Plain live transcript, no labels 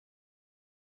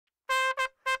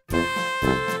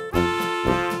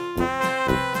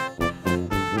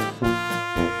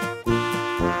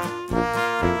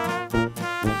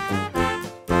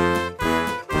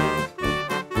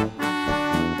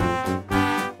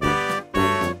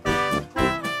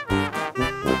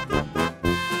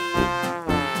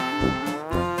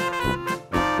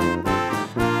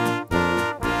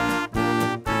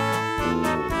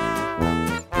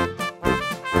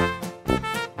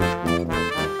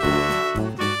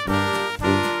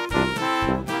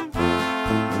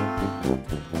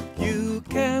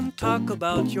talk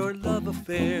about your love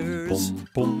affairs.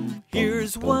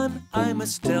 Here's one I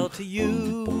must tell to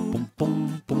you.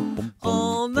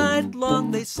 All night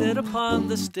long they sit upon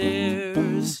the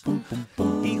stairs.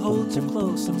 He holds her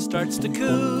close and starts to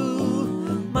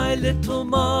coo. My little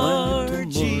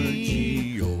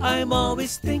Margie, I'm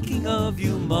always thinking of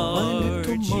you,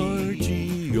 Margie.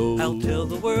 I'll tell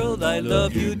the world I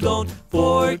love you. Don't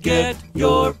forget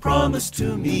your promise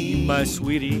to me, my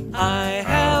sweetie. I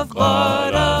have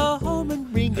bought a home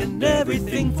and ring and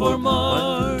everything for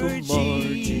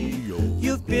Margie.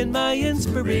 You've been my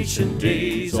inspiration.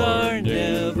 Days are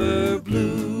never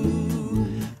blue.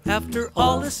 After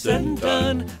all is said and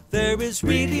done, there is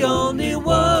really only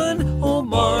one. Oh,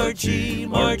 Margie,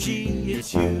 Margie,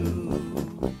 it's you.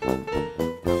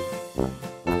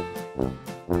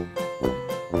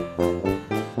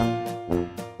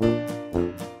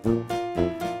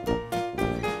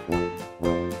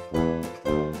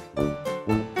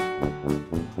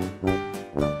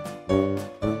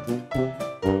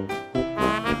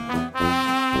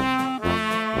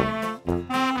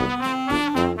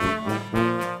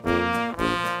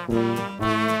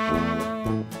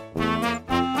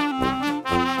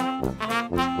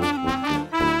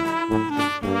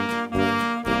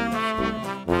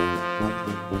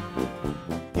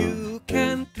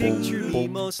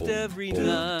 Most every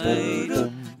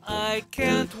night, I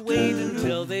can't wait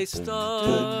until they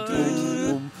start.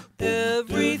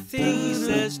 Everything he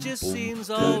says just seems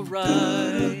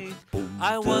alright.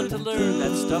 I want to learn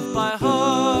that stuff by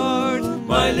heart.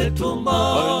 My little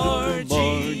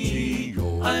Margie,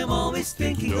 I'm always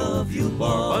thinking of you,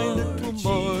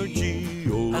 Margie.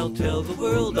 I'll tell the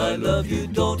world I love you.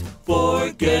 Don't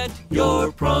forget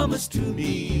your promise to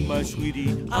me, my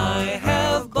sweetie. I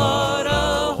have bought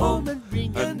a home and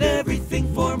ring and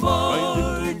everything for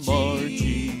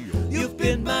Margie. You've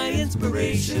been my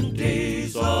inspiration.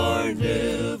 Days are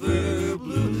never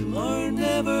blue, are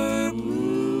never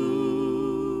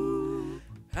blue.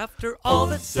 After all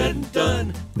that's said and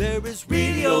done, there is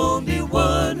really only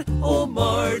one. Oh,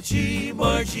 Margie,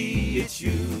 Margie, it's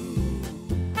you.